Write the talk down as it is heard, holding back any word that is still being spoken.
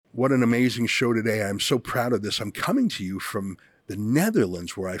What an amazing show today. I'm so proud of this. I'm coming to you from the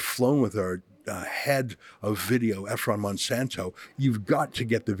Netherlands, where I've flown with our head of video, Efron Monsanto. You've got to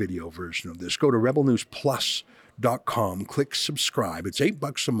get the video version of this. Go to rebelnewsplus.com, click subscribe. It's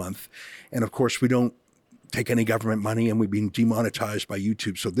 $8 a month. And of course, we don't take any government money, and we've been demonetized by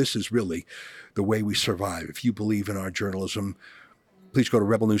YouTube. So this is really the way we survive. If you believe in our journalism, please go to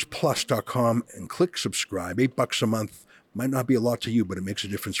rebelnewsplus.com and click subscribe. $8 a month might not be a lot to you, but it makes a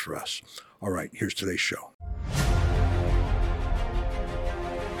difference for us. All right, here's today's show.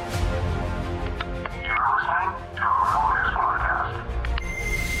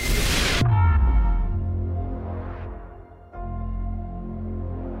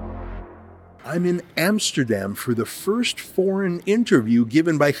 I'm in Amsterdam for the first foreign interview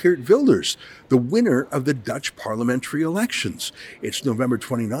given by Geert Wilders, the winner of the Dutch parliamentary elections. It's November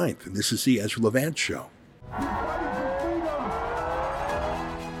 29th, and this is the EZRA LEVANT show.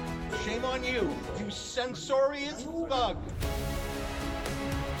 Shame on you, you censorious bug.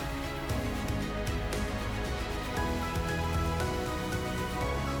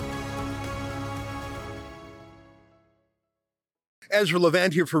 EZRA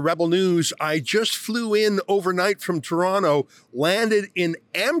LEVANT here for Rebel News. I just flew in overnight from Toronto, landed in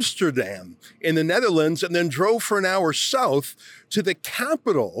Amsterdam in the Netherlands, and then drove for an hour south to the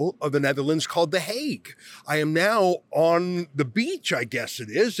capital of the Netherlands called The Hague. I am now on the beach, I guess it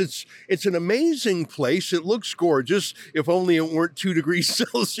is. It's an amazing place. It looks gorgeous, if only it weren't 2 degrees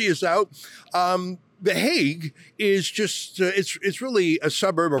Celsius out. The Hague is just, it's really a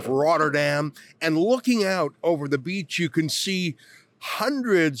suburb of Rotterdam. And looking out over the beach, you can see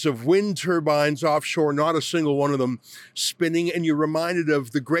hundreds of wind turbines offshore, not a single one of them spinning. And you're reminded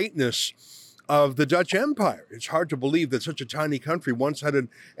of the greatness of the Dutch Empire. It's hard to believe that such a tiny country once had an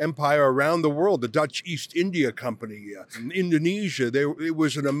empire around the world. The Dutch East India Company, Indonesia, it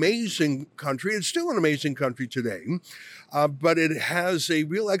was an amazing country. It's still an amazing country today, but it has a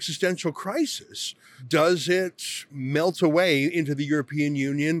real existential crisis. Does it melt away into the European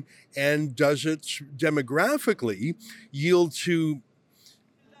Union, and does it demographically yield to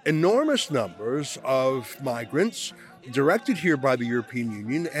enormous numbers of migrants directed here by the European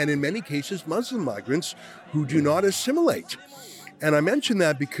Union, and in many cases Muslim migrants who do not assimilate? And I mention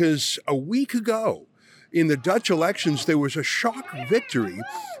that because a week ago in the Dutch elections, there was a shock victory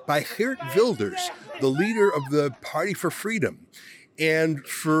by Geert Wilders, the leader of the Party for Freedom. And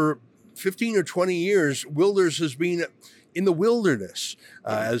for 15 or 20 years, Wilders has been in the wilderness,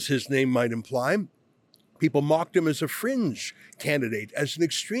 as his name might imply. People mocked him as a fringe candidate, as an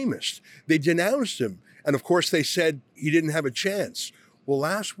extremist. They denounced him. And of course, they said he didn't have a chance. Well,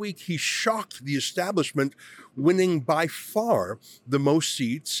 last week, he shocked the establishment, winning by far the most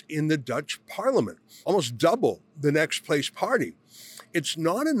seats in the Dutch parliament, almost double the next place party. It's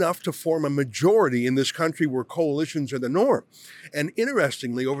not enough to form a majority in this country where coalitions are the norm. And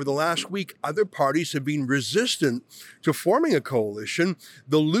interestingly, over the last week, other parties have been resistant to forming a coalition.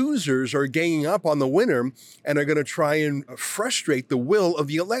 The losers are ganging up on the winner and are going to try and frustrate the will of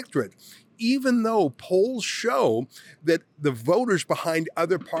the electorate, even though polls show that the voters behind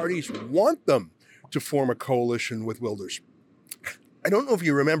other parties want them to form a coalition with Wilders. I don't know if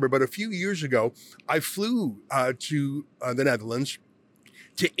you remember, but a few years ago, I flew to the Netherlands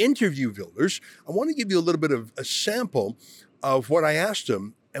to interview Wilders. I want to give you a little bit of a sample of what I asked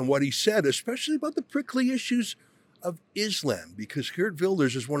him and what he said, especially about the prickly issues of Islam, because Geert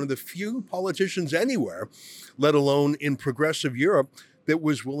Wilders is one of the few politicians anywhere, let alone in progressive Europe, that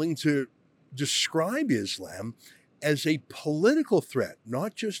was willing to describe Islam as a political threat,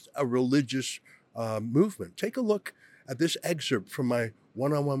 not just a religious movement. Take a look at this excerpt from my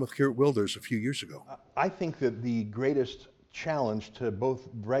one-on-one with Geert Wilders a few years ago. I think that the greatest challenge to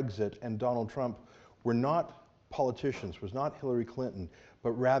both Brexit and Donald Trump were not politicians, was not Hillary Clinton,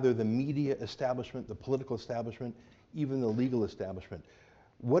 but rather the media establishment, the political establishment, even the legal establishment.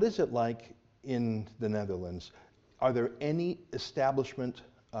 What is it like in the Netherlands? Are there any establishment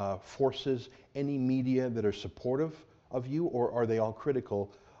forces, any media that are supportive of you, or are they all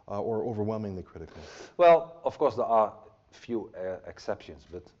critical or overwhelmingly critical? Well, of course there are few exceptions,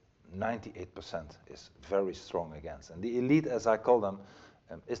 but 98% is very strong against. And the elite, as I call them,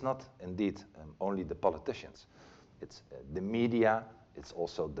 is not indeed only the politicians. It's the media, it's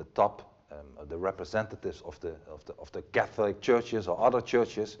also the top, the representatives of the Catholic churches or other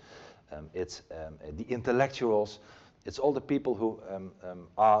churches, it's the intellectuals, it's all the people who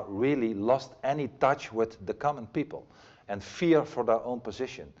are really lost any touch with the common people and fear for their own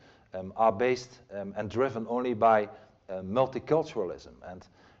position, are based and driven only by multiculturalism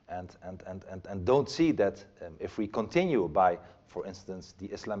and don't see that if we continue by, for instance, the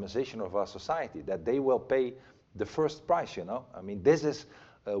Islamization of our society, that they will pay the first price, you know? I mean, this is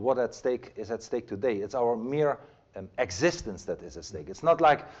what is at stake today. It's our mere existence that is at stake. It's not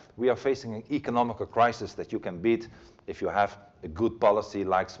like we are facing an economical crisis that you can beat if you have a good policy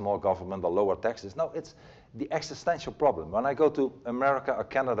like small government or lower taxes. No, it's the existential problem. When I go to America or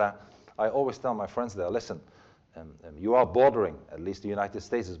Canada, I always tell my friends there, listen, you are bordering, at least the United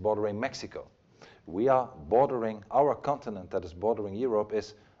States is bordering Mexico. We are bordering, our continent that is bordering Europe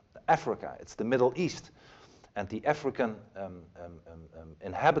is Africa, it's the Middle East. And the African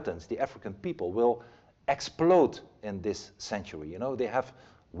inhabitants, the African people will explode in this century. You know, they have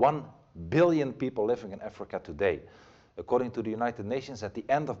 1 billion people living in Africa today. According to the United Nations, at the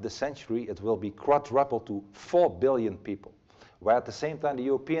end of the century, it will be quadrupled to 4 billion people, where at the same time the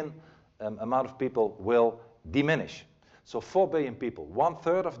European amount of people will diminish. So 4 billion people,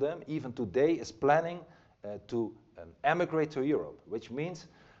 1/3 of them, even today, is planning to emigrate to Europe, which means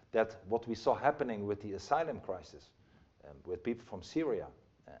that what we saw happening with the asylum crisis, with people from Syria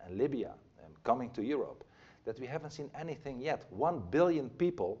and Libya coming to Europe, that we haven't seen anything yet. 1 billion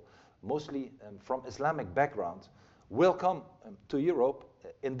people, mostly from Islamic background, will come to Europe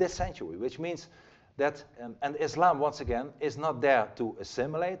in this century, which means that, and Islam, once again, is not there to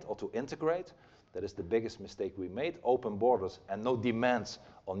assimilate or to integrate. That is the biggest mistake we made, open borders and no demands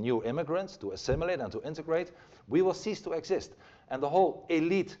on new immigrants to assimilate and to integrate. We will cease to exist. And the whole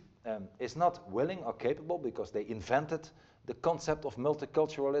elite is not willing or capable because they invented the concept of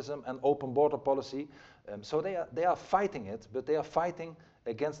multiculturalism and open border policy. So they are fighting it, but they are fighting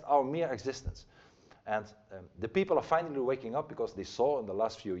against our mere existence. And the people are finally waking up because they saw in the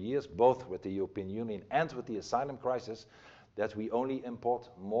last few years, both with the European Union and with the asylum crisis, that we only import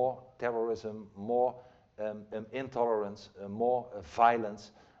more terrorism, more intolerance, more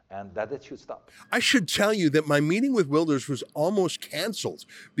violence, and that it should stop. I should tell you that my meeting with Wilders was almost canceled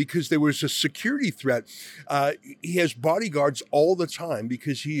because there was a security threat. He has bodyguards all the time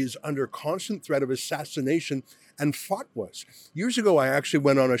because he is under constant threat of assassination and fatwas. Years ago, I actually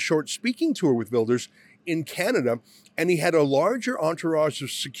went on a short speaking tour with Wilders in Canada, and he had a larger entourage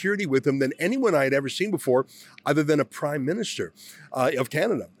of security with him than anyone I had ever seen before, other than a prime minister of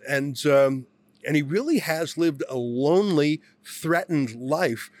Canada. And he really has lived a lonely, threatened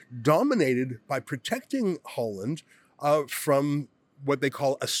life, dominated by protecting Holland from what they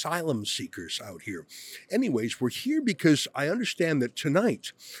call asylum seekers out here. Anyways, we're here because I understand that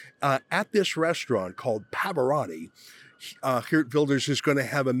tonight at this restaurant called Pavarotti, Geert Wilders is going to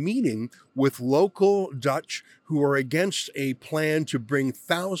have a meeting with local Dutch who are against a plan to bring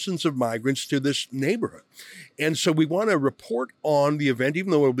thousands of migrants to this neighborhood. And so we want to report on the event,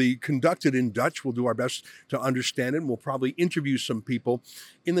 even though it will be conducted in Dutch. We'll do our best to understand it, and we'll probably interview some people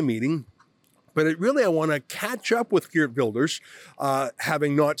in the meeting. But I want to catch up with Geert Wilders,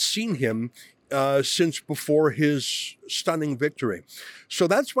 having not seen him since before his stunning victory. So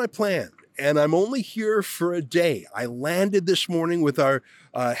that's my plan. And I'm only here for a day. I landed this morning with our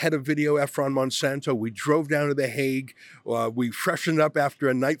head of video, Efron Monsanto. We drove down to The Hague. We freshened up after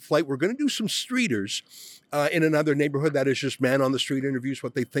a night flight. We're going to do some streeters in another neighborhood that is just man on the street interviews,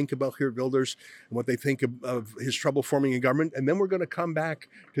 what they think about Geert Wilders and what they think of his trouble forming a government. And then we're going to come back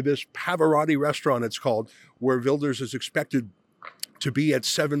to this Pavarotti restaurant, it's called, where Wilders is expected to be at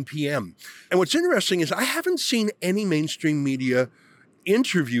 7 p.m. And what's interesting is I haven't seen any mainstream media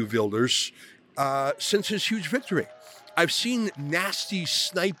interview Wilders since his huge victory. I've seen nasty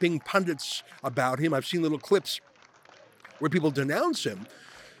sniping pundits about him. I've seen little clips where people denounce him,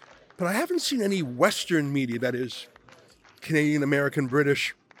 but I haven't seen any Western media, that is Canadian, American,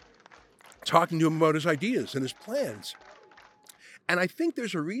 British, talking to him about his ideas and his plans. And I think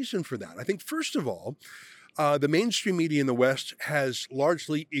there's a reason for that. I think, first of all, the mainstream media in the West has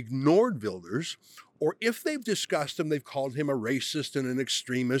largely ignored Wilders, or if they've discussed him, they've called him a racist and an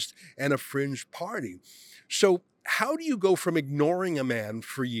extremist and a fringe party. So how do you go from ignoring a man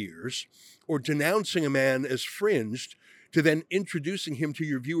for years or denouncing a man as fringed to then introducing him to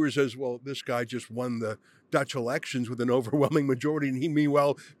your viewers as, well, this guy just won the Dutch elections with an overwhelming majority and he may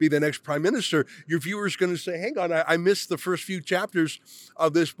well be the next prime minister? Your viewers going to say, hang on, I missed the first few chapters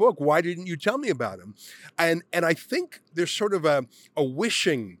of this book. Why didn't you tell me about him? And I think there's sort of a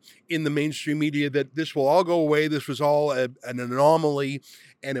wishing in the mainstream media that this will all go away. This was all an anomaly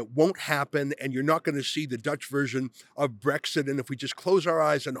and it won't happen. And you're not going to see the Dutch version of Brexit. And if we just close our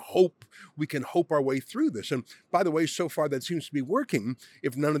eyes and hope, we can hope our way through this. And by the way, so far that seems to be working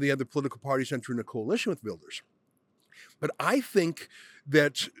if none of the other political parties enter in a coalition with Wilders. But I think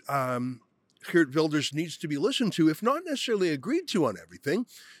that Geert Wilders needs to be listened to, if not necessarily agreed to on everything,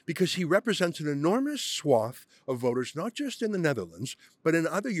 because he represents an enormous swath of voters, not just in the Netherlands, but in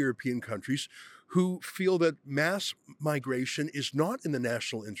other European countries, who feel that mass migration is not in the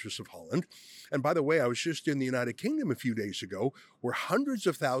national interests of Holland. And by the way, I was just in the United Kingdom a few days ago, where hundreds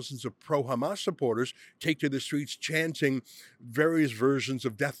of thousands of pro-Hamas supporters take to the streets chanting various versions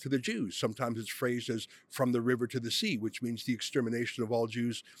of death to the Jews. Sometimes it's phrased as from the river to the sea, which means the extermination of all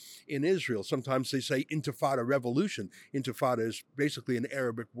Jews in Israel. Sometimes they say intifada revolution. Intifada is basically an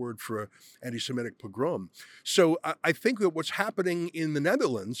Arabic word for an anti-Semitic pogrom. So I think that what's happening in the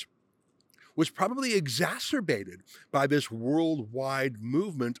Netherlands was probably exacerbated by this worldwide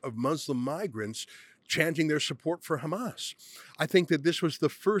movement of Muslim migrants chanting their support for Hamas. I think that this was the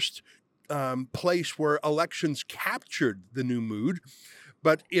first place where elections captured the new mood.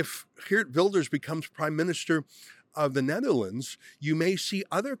 But if Geert Wilders becomes prime minister of the Netherlands, you may see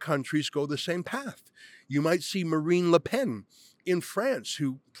other countries go the same path. You might see Marine Le Pen in France,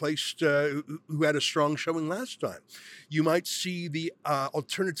 who had a strong showing last time. You might see the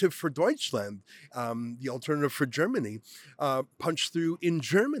Alternative for Deutschland, the Alternative for Germany, punch through in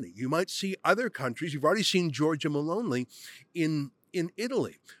Germany. You might see other countries. You've already seen Giorgia Meloni in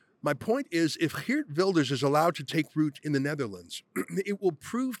Italy. My point is, if Geert Wilders is allowed to take root in the Netherlands, it will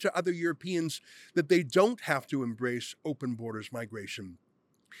prove to other Europeans that they don't have to embrace open borders migration,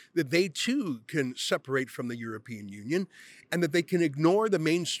 that they too can separate from the European Union, and that they can ignore the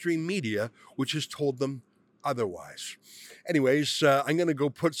mainstream media, which has told them otherwise. Anyways, I'm going to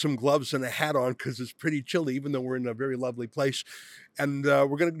go put some gloves and a hat on because it's pretty chilly, even though we're in a very lovely place. And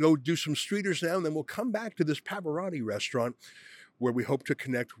we're going to go do some streeters now, and then we'll come back to this Pavarotti restaurant where we hope to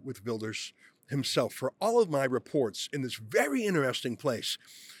connect with Wilders himself. For all of my reports in this very interesting place,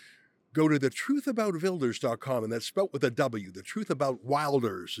 go to thetruthaboutwilders.com, and that's spelt with a W. The Truth About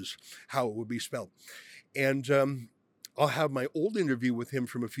Wilders is how it would be spelled. And I'll have my old interview with him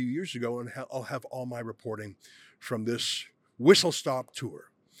from a few years ago, and I'll have all my reporting from this whistle-stop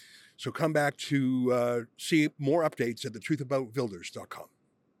tour. So come back to see more updates at thetruthaboutwilders.com.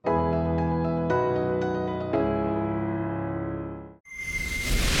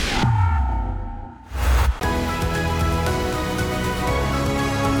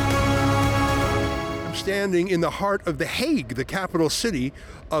 Standing in the heart of The Hague, the capital city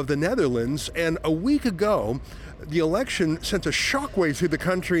of the Netherlands, and a week ago, the election sent a shockwave through the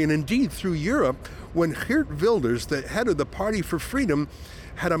country and indeed through Europe when Geert Wilders, the head of the Party for Freedom,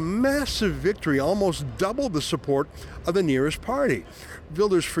 had a massive victory, almost double the support of the nearest party.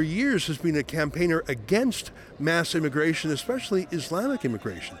 Wilders for years has been a campaigner against mass immigration, especially Islamic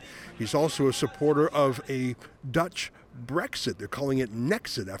immigration. He's also a supporter of a Dutch Brexit. They're calling it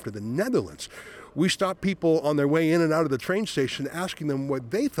Nexit after the Netherlands. We stopped people on their way in and out of the train station asking them what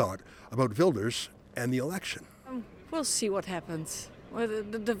they thought about Wilders and the election. We'll see what happens. Well,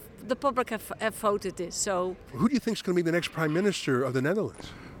 the public have voted this, so... Who do you think is going to be the next prime minister of the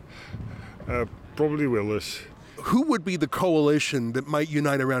Netherlands? Probably Wilders. Who would be the coalition that might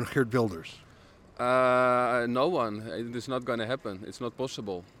unite around Geert Wilders? No one. It is not going to happen. It's not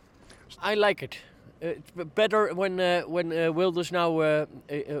possible. I like it. It's better when Wilders now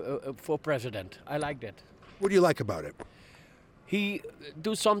for president. I like that. What do you like about it? He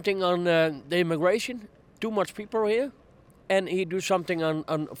do something on the immigration. Too much people here, and he do something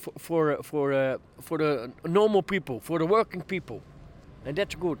on for the normal people, for the working people, and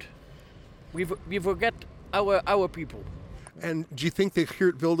that's good. We forget our people. And do you think that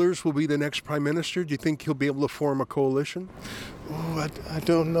Geert Wilders will be the next prime minister? Do you think he'll be able to form a coalition? Oh, I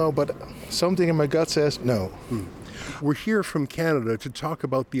don't know, but something in my gut says no. We're here from Canada to talk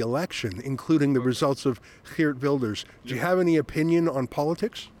about the election, including the results of Geert Wilders. Do you have any opinion on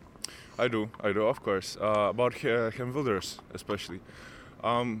politics? I do, of course. About Geert Wilders, especially.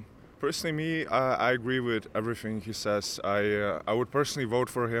 Personally, I agree with everything he says. I would personally vote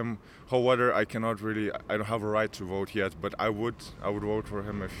for him. However, I don't have a right to vote yet, but I would vote for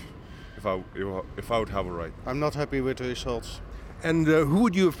him if I would have a right. I'm not happy with the results. And who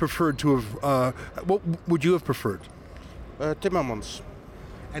would you have preferred to have? What would you have preferred? Timmermans.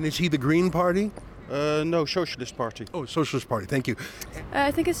 And is he the Green Party? No, Socialist Party. Oh, Socialist Party. Thank you.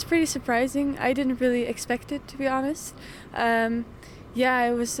 I think it's pretty surprising. I didn't really expect it, to be honest. Yeah,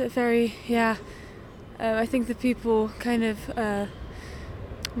 it was very, I think the people kind of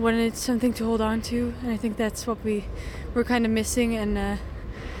wanted something to hold on to, and I think that's what we were kind of missing. And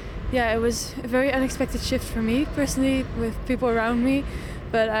it was a very unexpected shift for me personally with people around me,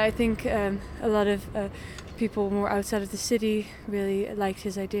 but I think a lot of people more outside of the city really liked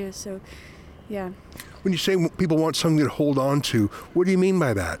his ideas, so yeah. When you say people want something to hold on to, what do you mean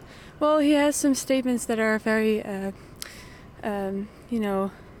by that? Well, he has some statements that are very, you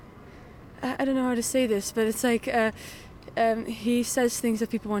know, I don't know how to say this, but it's like he says things that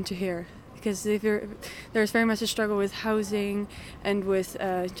people want to hear. Because there's very much a struggle with housing and with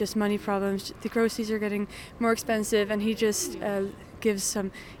just money problems. The groceries are getting more expensive, and he just gives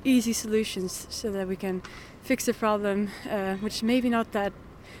some easy solutions so that we can fix the problem, which maybe not that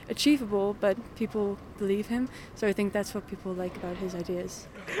achievable, but people believe him. So I think that's what people like about his ideas.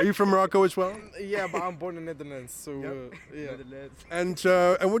 Are you from Morocco as well? Yeah, but I'm born in Netherlands, so yeah. And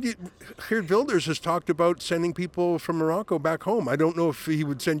what do you? Geert Wilders has talked about sending people from Morocco back home. I don't know if he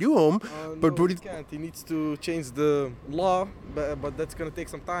would send you home, but no, he can't. He needs to change the law, but that's gonna take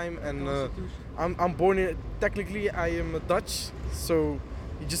some time. And I'm born in. Technically, I am Dutch, so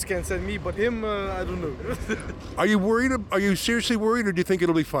you just can't send me. But him, I don't know. Are you worried? Are you seriously worried, or do you think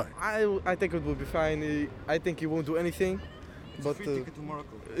it'll be fine? I think it will be fine. I think he won't do anything. But free ticket to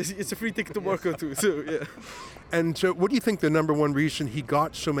Morocco. It's a free ticket to Morocco too. So yeah. And what do you think the number one reason he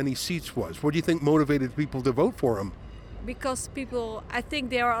got so many seats was? What do you think motivated people to vote for him? Because people, I think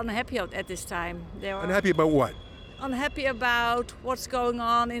they are unhappy at this time. They are Unhappy about what? unhappy about what's going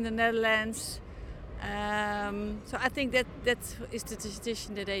on in the Netherlands. So I think that is the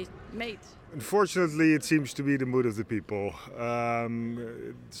decision that they made. Unfortunately, it seems to be the mood of the people.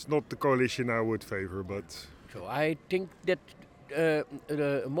 It's not the coalition I would favor, but... So I think that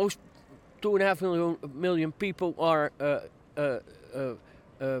the most 2.5 million people are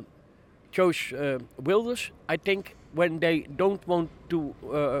chose Wilders. I think when they don't want to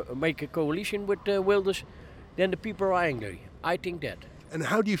make a coalition with Wilders, then the people are angry. I think that. And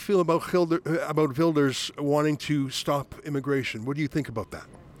how do you feel about Wilders wanting to stop immigration? What do you think about that?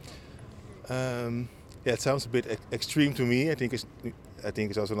 Yeah, it sounds a bit extreme to me. I think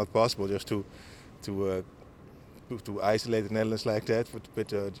it's also not possible just to isolate the Netherlands like that.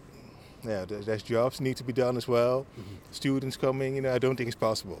 But yeah, there's jobs need to be done as well. Mm-hmm. Students coming, I don't think it's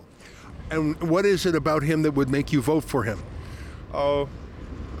possible. And what is it about him that would make you vote for him? Oh,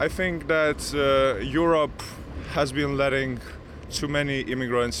 I think that Europe has been letting too many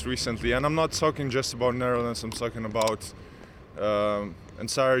immigrants recently, and I'm not talking just about Netherlands. I'm talking about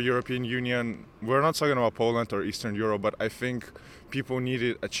entire European Union. We're not talking about Poland or Eastern Europe, but I think people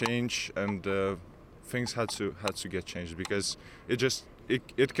needed a change, and things had to get changed, because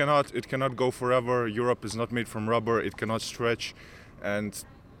it cannot go forever. Europe is not made from rubber. It cannot stretch, and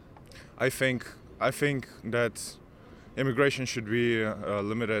I think that immigration should be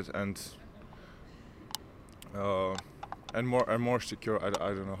limited and more secure. I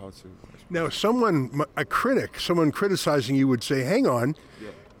don't know how to. Now, someone criticizing you would say, "Hang on,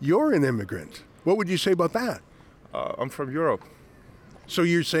 you're an immigrant." What would you say about that? I'm from Europe. So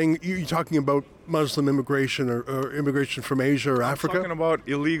you're talking about Muslim immigration or immigration from Asia or Africa? I'm talking about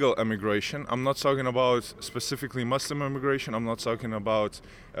illegal immigration. I'm not talking about specifically Muslim immigration. I'm not talking about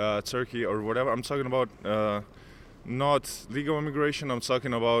Turkey or whatever. I'm talking about not legal immigration. I'm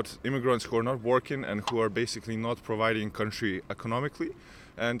talking about immigrants who are not working and who are basically not providing country economically.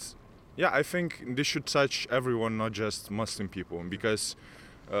 And yeah, I think this should touch everyone, not just Muslim people, because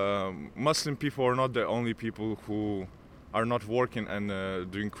Muslim people are not the only people who are not working and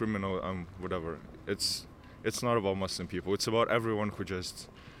doing criminal whatever. It's not about Muslim people. It's about everyone who just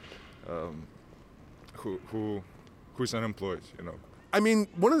who's unemployed, I mean,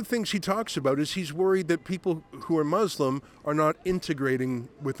 one of the things he talks about is he's worried that people who are Muslim are not integrating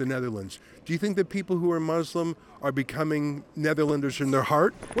with the Netherlands. Do you think that people who are Muslim are becoming Netherlanders in their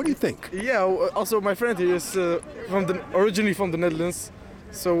heart? What do you think? Yeah, also my friend here is originally from the Netherlands,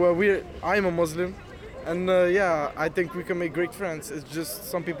 so I'm a Muslim, and yeah, I think we can make great friends. It's just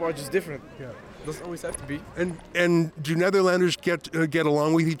some people are just different. Yeah. Doesn't always have to be. And do Netherlanders get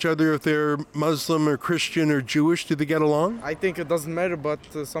along with each other if they're Muslim or Christian or Jewish? Do they get along? I think it doesn't matter, but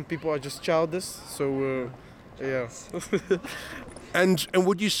some people are just childish. So yeah. And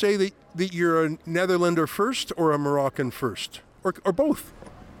would you say that you're a Netherlander first or a Moroccan first, or both?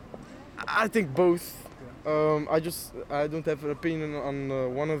 I think both. I don't have an opinion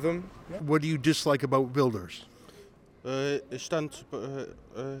on one of them. What do you dislike about Wilders?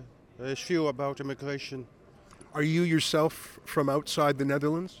 His view about immigration. Are you yourself from outside the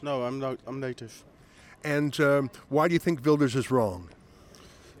Netherlands? No, I'm not. I'm native. And why do you think Wilders is wrong?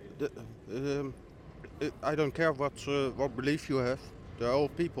 I don't care what belief you have. They're all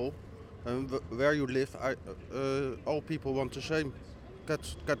people, and where you live, all people want the same.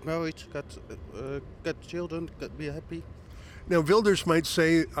 Get married, get children, be happy. Now, Wilders might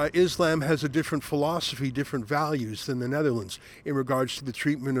say Islam has a different philosophy, different values than the Netherlands in regards to the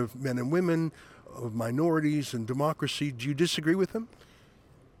treatment of men and women, of minorities and democracy. Do you disagree with him?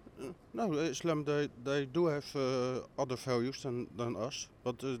 No, Islam, they do have other values than us,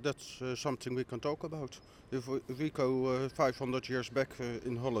 but that's something we can talk about. If we go 500 years back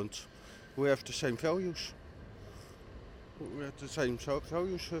in Holland, we have the same values. We had the same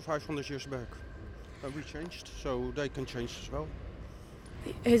values 500 years back. And we changed, so they can change as well.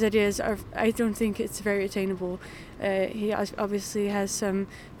 His ideas are, I don't think it's very attainable. He obviously has some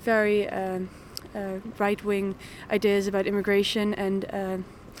very right-wing ideas about immigration, and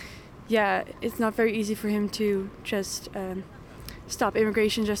yeah, it's not very easy for him to just stop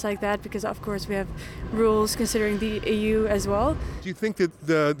immigration just like that, because of course we have rules considering the EU as well. Do you think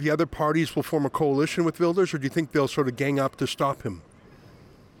that the other parties will form a coalition with Wilders, or do you think they'll sort of gang up to stop him?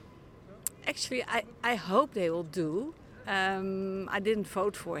 Actually, I hope they will do. I didn't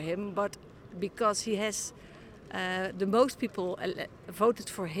vote for him, but because he has the most people voted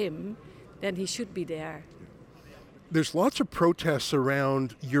for him, then he should be there. There's lots of protests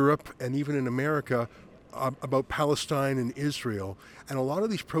around Europe and even in America about Palestine and Israel, and a lot of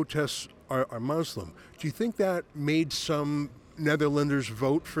these protests are Muslim. Do you think that made some Netherlanders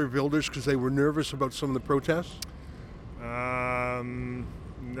vote for Wilders because they were nervous about some of the protests?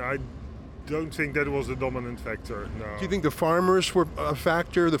 I don't think that was the dominant factor, no. Do you think the farmers were a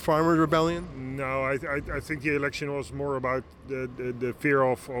factor, the farmers' rebellion? No, I think the election was more about the fear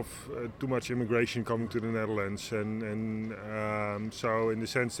of too much immigration coming to the Netherlands, and so in the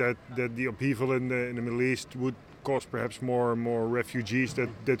sense that the upheaval in the Middle East would cause perhaps more refugees,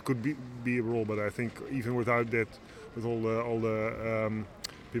 that could be a role. But I think even without that, with all the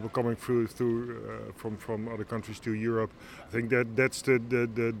people coming through from other countries to Europe, I think that's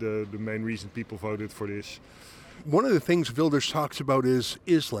the main reason people voted for this. One of the things Wilders talks about is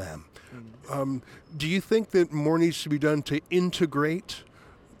Islam. Do you think that more needs to be done to integrate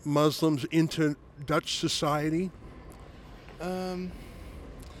Muslims into Dutch society? I'm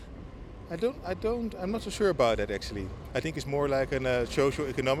not so sure about that actually. I think it's more like a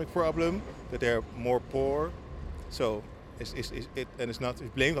socio-economic problem, that they're more poor. So it's not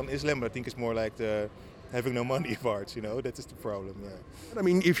blamed on Islam, but I think it's more like the having no money parts, that is the problem, yeah. I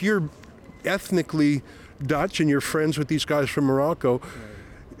mean, if you're ethnically Dutch and you're friends with these guys from Morocco,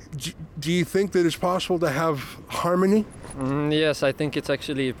 do you think that it's possible to have harmony? Yes, I think it's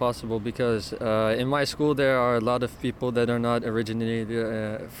actually possible, because in my school there are a lot of people that are not originally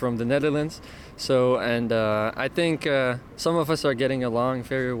from the Netherlands. So, and I think some of us are getting along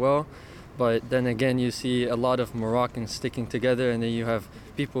very well, but then again you see a lot of Moroccans sticking together, and then you have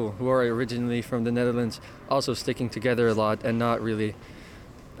people who are originally from the Netherlands also sticking together a lot and not really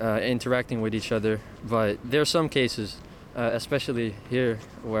interacting with each other. But there are some cases, especially here,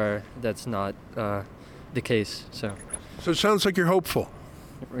 where that's not the case. So it sounds like you're hopeful.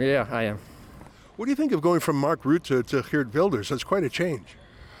 Yeah, I am. What do you think of going from Mark Rutte to Geert Wilders? That's quite a change.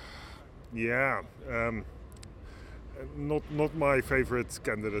 Yeah, not my favorite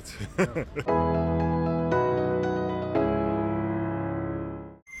candidate.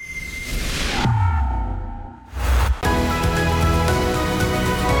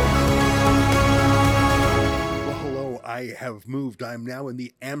 I have moved. I'm now in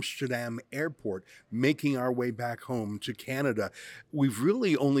the Amsterdam airport, making our way back home to Canada. We've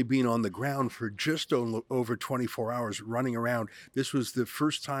really only been on the ground for just over 24 hours, running around. This was the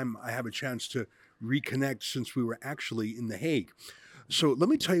first time I have a chance to reconnect since we were actually in The Hague. So let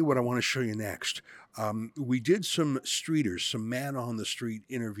me tell you what I want to show you next. We did some streeters, some man on the street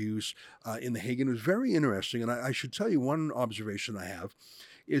interviews in The Hague, and it was very interesting. And I should tell you one observation I have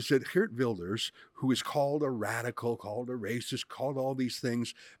is that Geert Wilders, who is called a radical, called a racist, called all these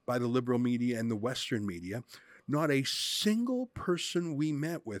things by the liberal media and the Western media, not a single person we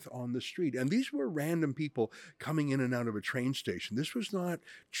met with on the street. And these were random people coming in and out of a train station. This was not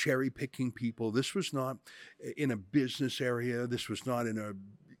cherry-picking people. This was not in a business area. This was not in a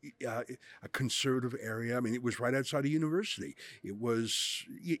conservative area. I mean, it was right outside a university. It was,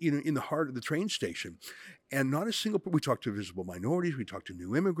 in the heart of the train station. And not a single, we talked to visible minorities, we talked to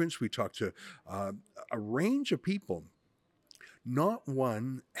new immigrants, we talked to a range of people. Not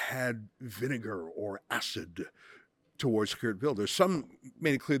one had vinegar or acid towards Geert Wilders. Some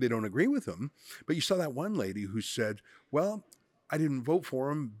made it clear they don't agree with him, but you saw that one lady who said, well, I didn't vote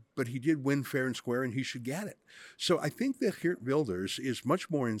for him, but he did win fair and square and he should get it. So I think that Geert Wilders is much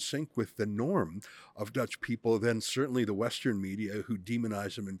more in sync with the norm of Dutch people than certainly the Western media who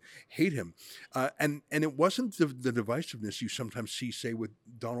demonize him and hate him. And it wasn't the divisiveness you sometimes see, say, with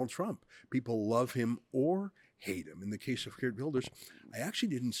Donald Trump. People love him or hate him. In the case of Geert Wilders, I actually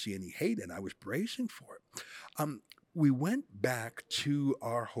didn't see any hate, and I was bracing for it. We went back to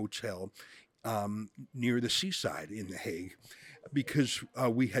our hotel near the seaside in The Hague, because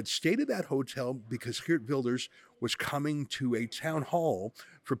we had stayed at that hotel because Geert Wilders was coming to a town hall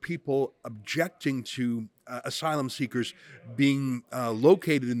for people objecting to asylum seekers being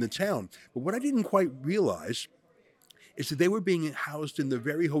located in the town. But what I didn't quite realize is that they were being housed in the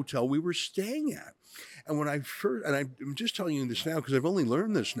very hotel we were staying at. And when I first, and I'm just telling you this now because I've only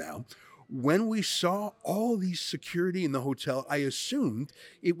learned this now, when we saw all these security in the hotel, I assumed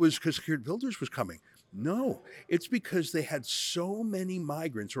it was because Geert Wilders was coming. No, it's because they had so many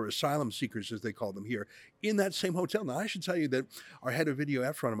migrants, or asylum seekers as they call them here, in that same hotel. Now, I should tell you that our head of video,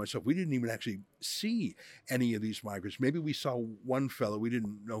 Efron, and myself, we didn't even actually see any of these migrants. Maybe we saw one fellow, we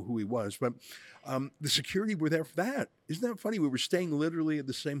didn't know who he was, but the security were there for that. Isn't that funny? We were staying literally at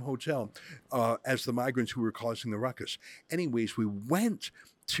the same hotel as the migrants who were causing the ruckus. Anyways, we went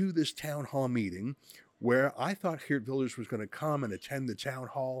to this town hall meeting where I thought Geert Wilders was going to come and attend the town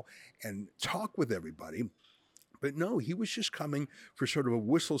hall and talk with everybody. But no, he was just coming for sort of a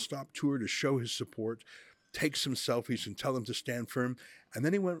whistle-stop tour to show his support, take some selfies and tell them to stand firm. And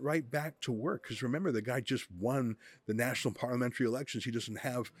then he went right back to work. Because remember, the guy just won the national parliamentary elections. He doesn't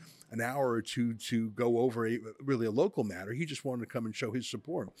have an hour or two to go over really a local matter. He just wanted to come and show his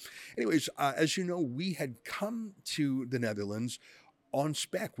support. Anyways, as you know, we had come to the Netherlands on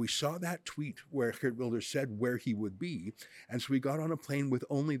spec. We saw that tweet where Geert Wilders said where he would be, and so we got on a plane with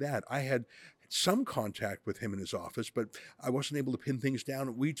only that. I had some contact with him in his office, but I wasn't able to pin things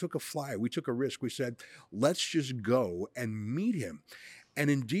down. We took a flyer. We took a risk. We said, let's just go and meet him. And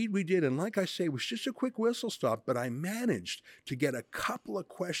indeed we did. And like I say, it was just a quick whistle stop, but I managed to get a couple of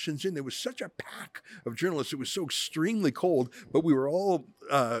questions in. There was such a pack of journalists. It was so extremely cold, but we were all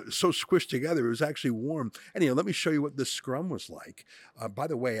so squished together. It was actually warm. Anyhow, let me show you what the scrum was like. By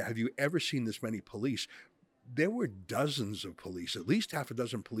the way, have you ever seen this many police? There were dozens of police, at least half a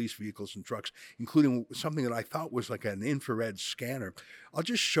dozen police vehicles and trucks, including something that I thought was like an infrared scanner. I'll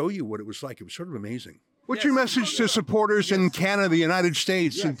just show you what it was like. It was sort of amazing. What's your message to supporters in Canada, the United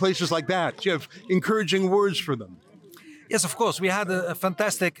States, and places like that? Do you have encouraging words for them? Yes, of course. We had a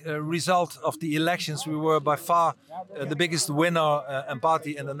fantastic result of the elections. We were by far the biggest winner and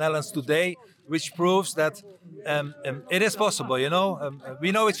party in the Netherlands today, which proves that it is possible. You know,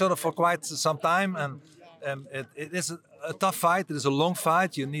 we know each other for quite some time, and it is a tough fight. It is a long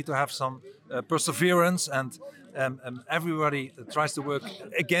fight. You need to have some perseverance, and everybody tries to work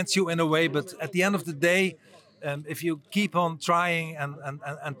against you in a way. But at the end of the day, if you keep on trying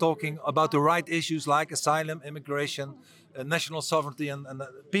and talking about the right issues like asylum, immigration, national sovereignty, and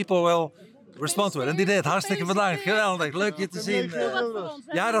people will respond to it. En die deed. Hartstikke bedankt. Geweldig. Leuk je te zien.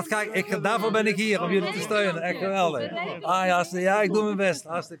 Ja, dat ga ik. Daarvoor ben ik hier, om jullie te steunen. Echt geweldig. Ja, ik doe mijn best.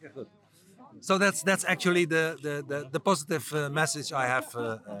 Hartstikke goed. So that's actually the positive message I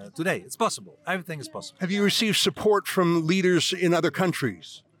have today. It's possible. Everything is possible. Have you received support from leaders in other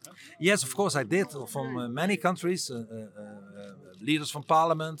countries? Yes, of course I did. From many countries, leaders from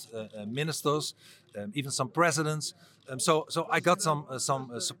parliament, ministers, even some presidents. So I got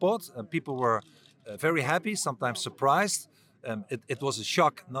some support. People were very happy, sometimes surprised. It was a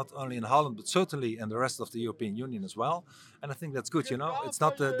shock, not only in Holland, but certainly in the rest of the European Union as well. And I think that's good, you know. It's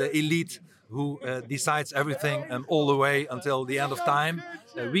not the elite who decides everything all the way until the end of time.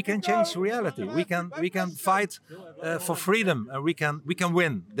 We can change reality. We can fight for freedom, and we can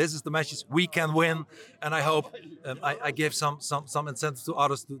win. This is the message. We can win, and I hope I give some incentive to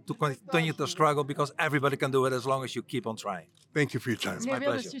others to continue to struggle, because everybody can do it as long as you keep on trying. Thank you for your time. It's my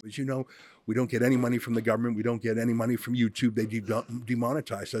pleasure. As you know, we don't get any money from the government. We don't get any money from YouTube. They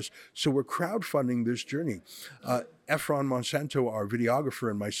demonetize us. So we're crowdfunding this journey. Efron Monsanto, our videographer,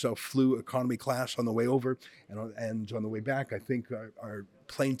 and myself flew economy class on the way over, and on the way back. I think our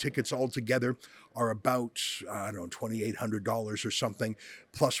plane tickets altogether are about, I don't know, $2,800 or something.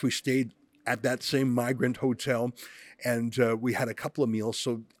 Plus we stayed at that same migrant hotel, and we had a couple of meals.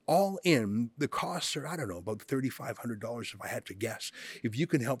 So all in, the costs are, I don't know, about $3,500 if I had to guess. If you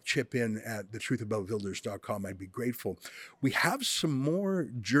can help chip in at thetruthaboutwilders.com, I'd be grateful. We have some more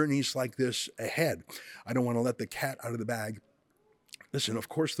journeys like this ahead. I don't want to let the cat out of the bag. Listen, of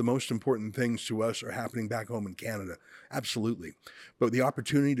course, the most important things to us are happening back home in Canada. Absolutely. But the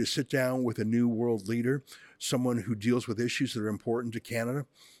opportunity to sit down with a new world leader, someone who deals with issues that are important to Canada,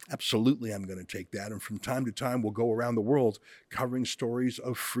 absolutely I'm going to take that. And from time to time, we'll go around the world covering stories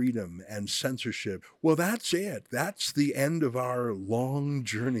of freedom and censorship. Well, that's it. That's the end of our long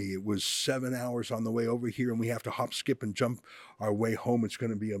journey. It was 7 hours on the way over here, and we have to hop, skip, and jump our way home. It's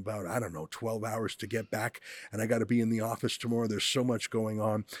going to be about, 12 hours to get back. And I got to be in the office tomorrow. There's so much going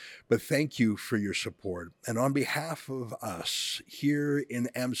on. But thank you for your support. And on behalf of us here in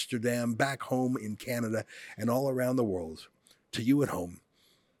Amsterdam, back home in Canada, and all around the world, to you at home,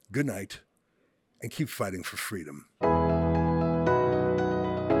 good night, and keep fighting for freedom.